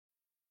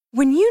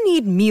When you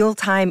need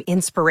mealtime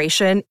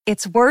inspiration,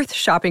 it's worth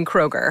shopping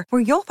Kroger,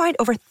 where you'll find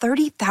over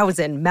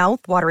 30,000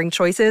 mouth-watering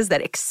choices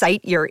that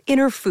excite your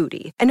inner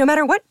foodie. And no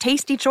matter what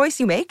tasty choice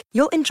you make,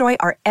 you'll enjoy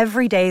our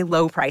everyday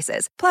low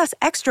prices, plus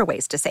extra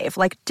ways to save,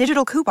 like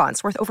digital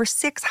coupons worth over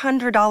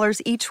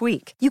 $600 each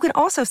week. You can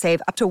also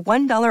save up to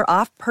 $1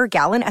 off per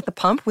gallon at the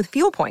pump with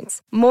fuel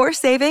points. More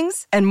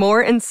savings and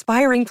more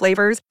inspiring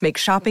flavors make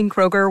shopping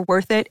Kroger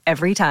worth it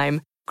every time.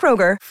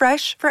 Kroger,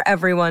 fresh for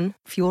everyone.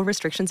 Fuel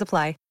restrictions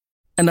apply.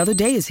 Another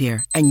day is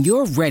here, and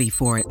you're ready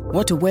for it.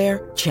 What to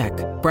wear? Check.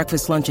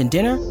 Breakfast, lunch, and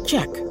dinner?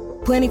 Check.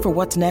 Planning for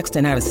what's next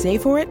and how to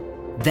save for it?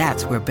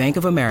 That's where Bank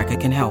of America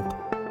can help.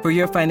 For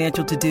your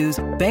financial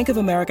to-dos, Bank of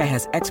America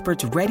has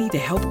experts ready to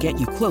help get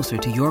you closer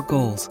to your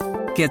goals.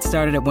 Get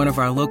started at one of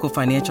our local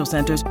financial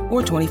centers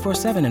or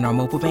 24/7 in our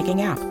mobile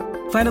banking app.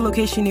 Find a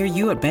location near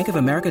you at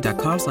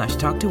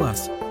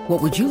bankofamerica.com/talktous.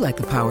 What would you like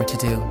the power to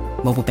do?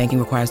 Mobile banking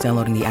requires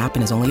downloading the app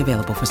and is only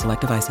available for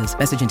select devices.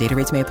 Message and data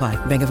rates may apply.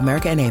 Bank of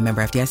America N.A.,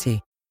 member FDIC.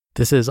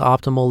 This is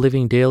Optimal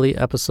Living Daily,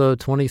 episode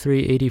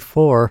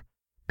 2384,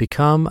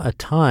 Become a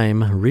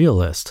Time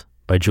Realist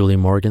by Julie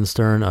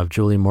Morgenstern of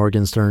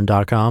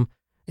juliemorgenstern.com.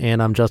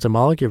 And I'm Justin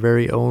Malik, your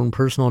very own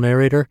personal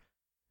narrator.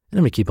 And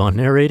I'm going to keep on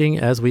narrating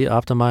as we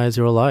optimize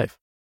your life.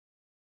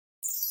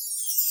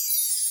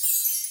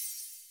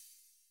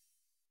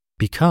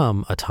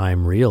 Become a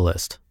Time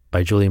Realist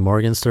by Julie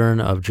Morgenstern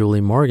of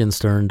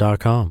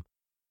juliemorgenstern.com.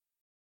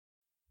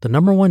 The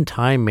number one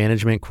time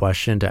management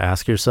question to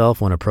ask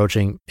yourself when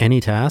approaching any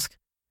task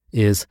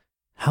is,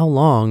 how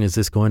long is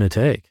this going to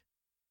take?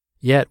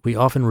 Yet we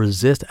often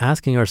resist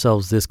asking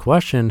ourselves this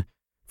question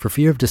for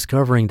fear of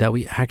discovering that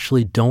we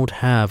actually don't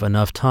have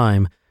enough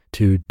time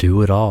to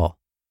do it all.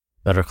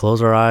 Better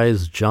close our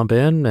eyes, jump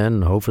in,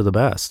 and hope for the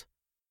best.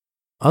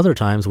 Other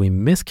times we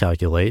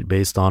miscalculate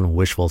based on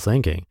wishful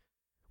thinking.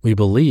 We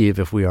believe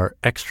if we are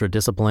extra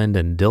disciplined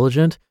and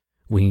diligent,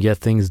 we can get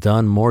things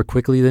done more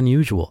quickly than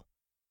usual.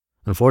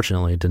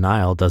 Unfortunately,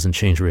 denial doesn't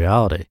change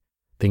reality.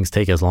 Things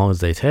take as long as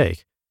they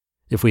take.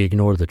 If we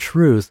ignore the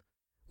truth,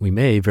 we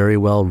may very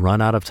well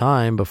run out of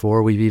time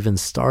before we've even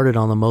started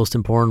on the most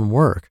important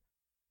work.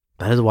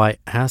 That is why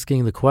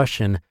asking the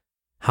question,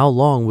 how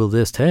long will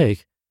this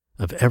take,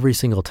 of every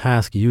single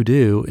task you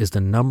do is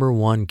the number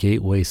one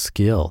gateway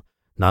skill,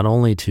 not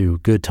only to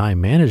good time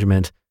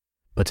management,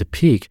 but to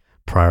peak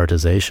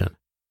prioritization.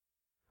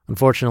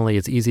 Unfortunately,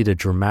 it's easy to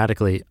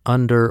dramatically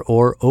under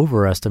or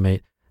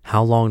overestimate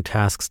how long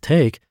tasks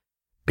take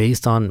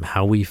based on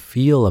how we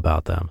feel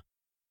about them.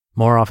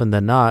 More often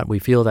than not, we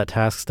feel that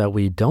tasks that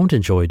we don't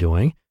enjoy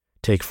doing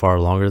take far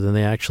longer than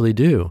they actually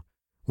do,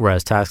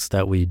 whereas tasks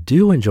that we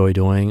do enjoy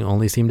doing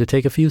only seem to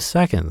take a few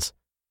seconds.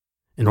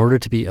 In order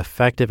to be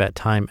effective at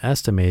time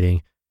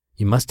estimating,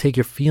 you must take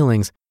your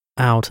feelings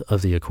out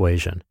of the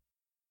equation.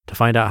 To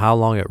find out how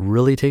long it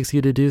really takes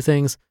you to do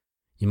things,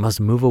 you must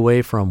move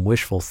away from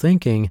wishful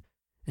thinking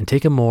and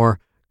take a more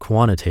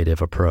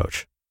quantitative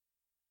approach.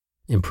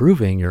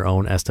 Improving your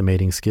own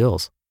estimating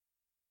skills.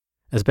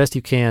 As best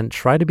you can,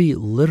 try to be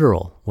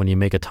literal when you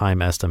make a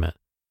time estimate.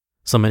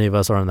 So many of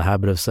us are in the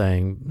habit of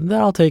saying,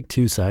 that'll take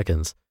 2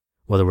 seconds,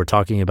 whether we're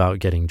talking about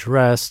getting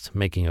dressed,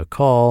 making a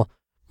call,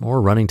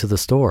 or running to the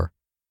store.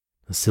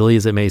 As silly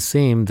as it may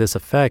seem, this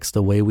affects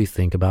the way we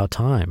think about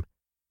time.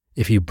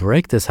 If you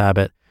break this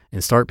habit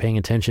and start paying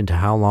attention to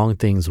how long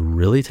things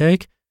really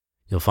take,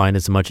 you'll find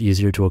it's much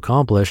easier to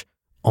accomplish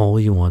all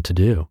you want to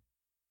do.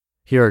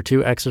 Here are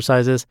 2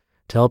 exercises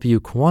to help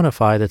you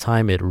quantify the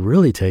time it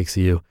really takes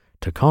you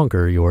to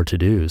conquer your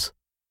to-dos.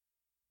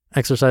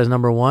 Exercise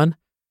number 1,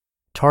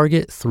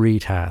 target 3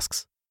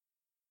 tasks.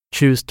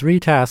 Choose 3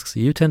 tasks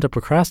you tend to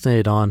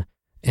procrastinate on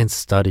and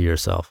study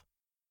yourself.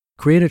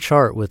 Create a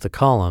chart with the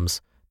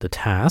columns, the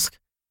task,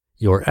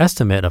 your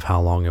estimate of how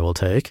long it will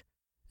take,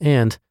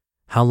 and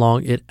how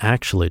long it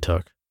actually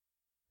took.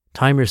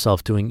 Time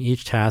yourself doing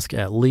each task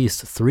at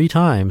least 3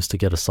 times to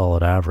get a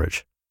solid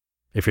average.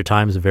 If your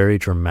times vary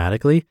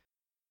dramatically,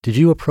 did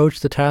you approach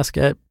the task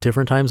at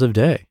different times of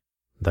day?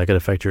 That could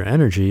affect your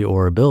energy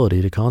or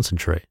ability to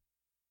concentrate.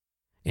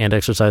 And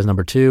exercise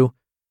number 2,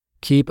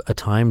 keep a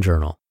time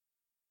journal.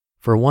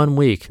 For 1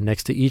 week,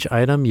 next to each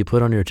item you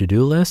put on your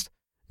to-do list,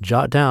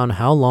 jot down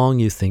how long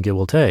you think it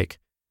will take.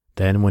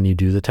 Then when you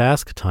do the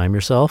task, time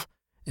yourself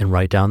and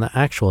write down the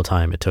actual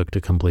time it took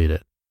to complete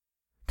it.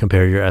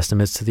 Compare your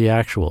estimates to the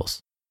actuals.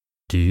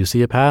 Do you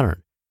see a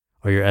pattern?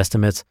 Are your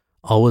estimates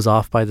always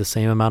off by the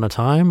same amount of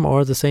time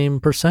or the same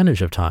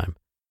percentage of time?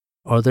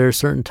 Are there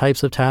certain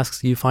types of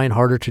tasks you find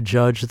harder to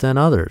judge than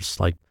others,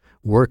 like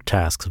work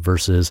tasks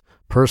versus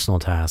personal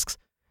tasks,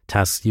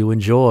 tasks you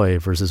enjoy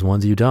versus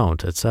ones you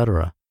don't,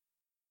 etc.?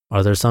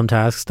 Are there some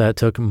tasks that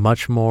took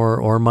much more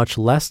or much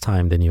less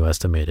time than you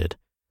estimated?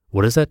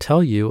 What does that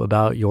tell you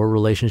about your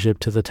relationship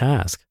to the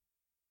task?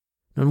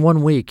 In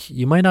 1 week,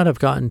 you might not have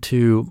gotten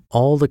to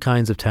all the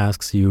kinds of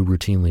tasks you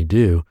routinely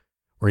do,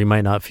 or you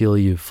might not feel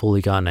you've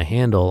fully gotten a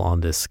handle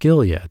on this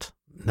skill yet.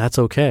 That's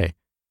okay.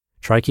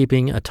 Try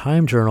keeping a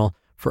time journal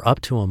for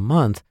up to a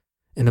month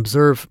and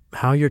observe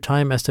how your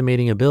time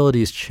estimating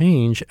abilities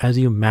change as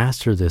you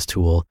master this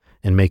tool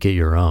and make it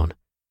your own.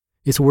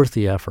 It's worth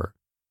the effort.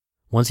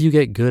 Once you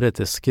get good at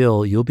this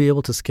skill, you'll be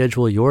able to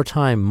schedule your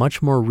time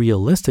much more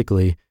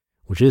realistically,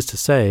 which is to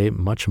say,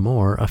 much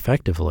more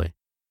effectively.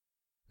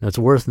 Now, it's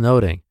worth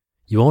noting,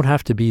 you won't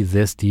have to be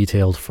this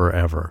detailed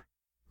forever.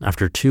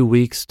 After 2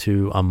 weeks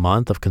to a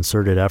month of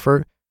concerted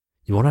effort,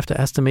 you won't have to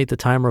estimate the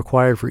time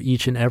required for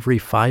each and every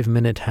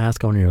 5-minute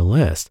task on your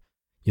list.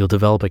 You'll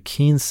develop a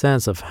keen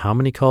sense of how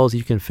many calls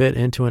you can fit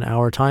into an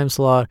hour time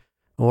slot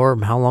or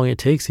how long it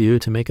takes you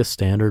to make a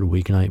standard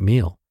weeknight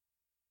meal.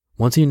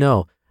 Once you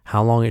know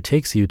how long it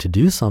takes you to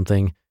do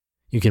something,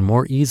 you can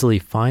more easily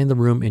find the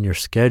room in your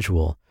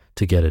schedule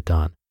to get it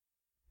done.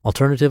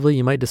 Alternatively,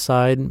 you might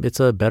decide it's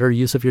a better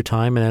use of your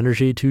time and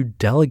energy to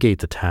delegate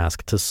the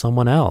task to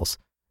someone else,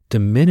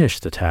 diminish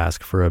the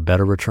task for a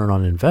better return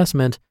on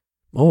investment,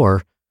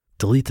 or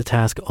delete the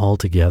task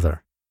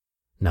altogether.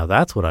 Now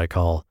that's what I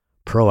call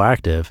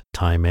proactive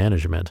time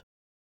management.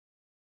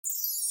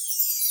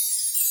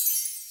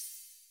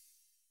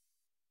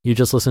 You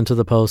just listened to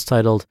the post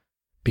titled,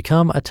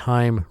 Become a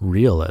Time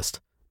Realist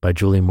by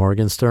Julie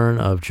Morgenstern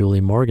of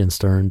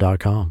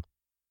juliemorgenstern.com.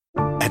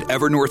 At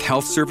Evernorth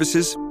Health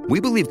Services, we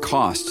believe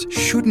costs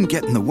shouldn't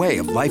get in the way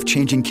of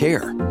life-changing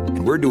care,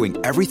 and we're doing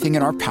everything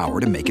in our power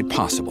to make it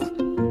possible.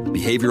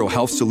 Behavioral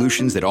health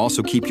solutions that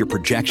also keep your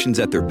projections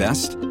at their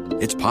best?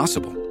 It's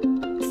possible.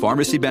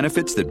 Pharmacy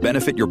benefits that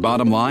benefit your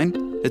bottom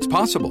line? It's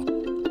possible.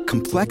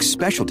 Complex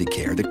specialty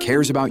care that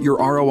cares about your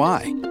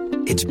ROI?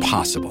 It's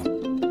possible.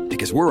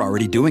 Because we're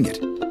already doing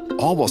it.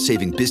 All while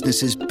saving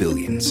businesses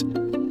billions.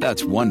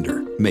 That's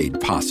Wonder made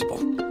possible.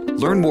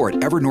 Learn more at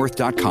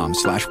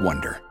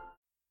evernorth.com/wonder.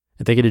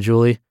 And thank you to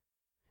Julie.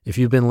 If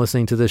you've been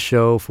listening to this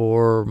show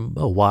for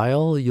a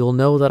while, you'll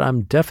know that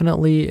I'm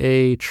definitely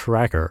a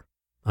tracker.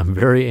 I'm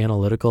very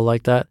analytical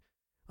like that.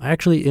 I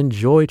actually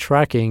enjoy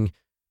tracking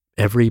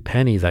every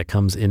penny that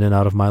comes in and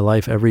out of my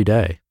life every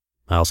day.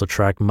 I also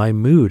track my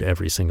mood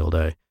every single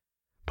day.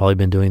 Probably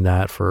been doing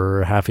that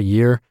for half a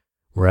year,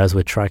 whereas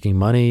with tracking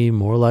money,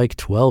 more like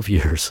 12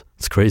 years.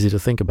 It's crazy to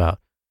think about.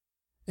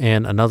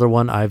 And another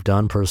one I've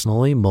done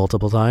personally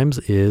multiple times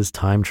is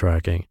time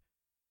tracking.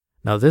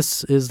 Now,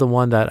 this is the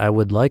one that I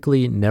would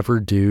likely never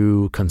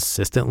do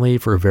consistently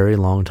for a very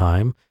long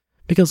time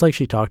because, like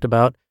she talked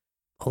about,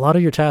 a lot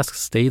of your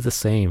tasks stay the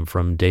same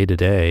from day to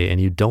day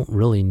and you don't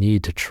really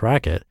need to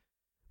track it.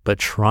 But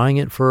trying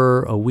it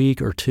for a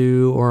week or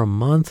two or a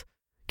month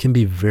can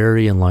be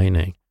very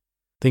enlightening.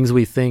 Things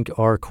we think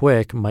are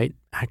quick might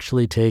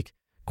actually take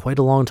quite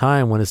a long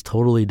time when it's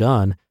totally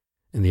done,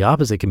 and the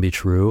opposite can be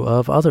true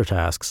of other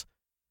tasks.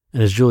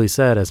 And as Julie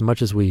said, as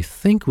much as we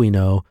think we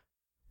know,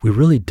 we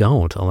really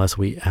don't unless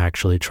we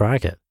actually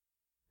track it.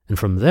 And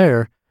from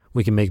there,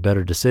 we can make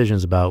better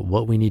decisions about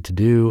what we need to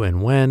do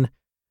and when,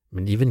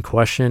 and even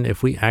question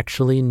if we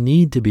actually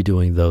need to be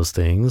doing those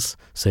things,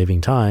 saving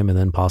time and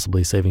then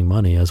possibly saving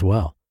money as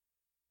well.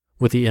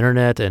 With the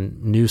internet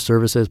and new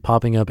services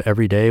popping up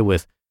every day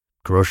with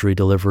grocery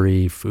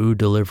delivery, food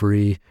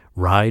delivery,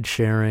 ride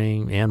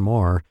sharing, and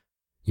more,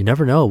 you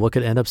never know what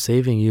could end up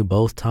saving you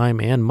both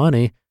time and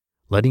money,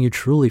 letting you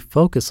truly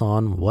focus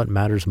on what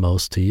matters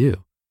most to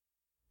you.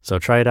 So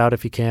try it out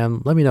if you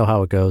can. Let me know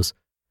how it goes.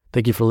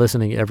 Thank you for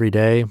listening every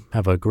day.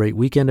 Have a great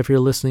weekend if you're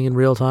listening in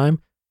real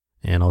time.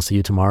 And I'll see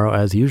you tomorrow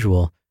as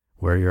usual,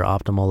 where your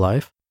optimal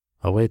life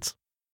awaits.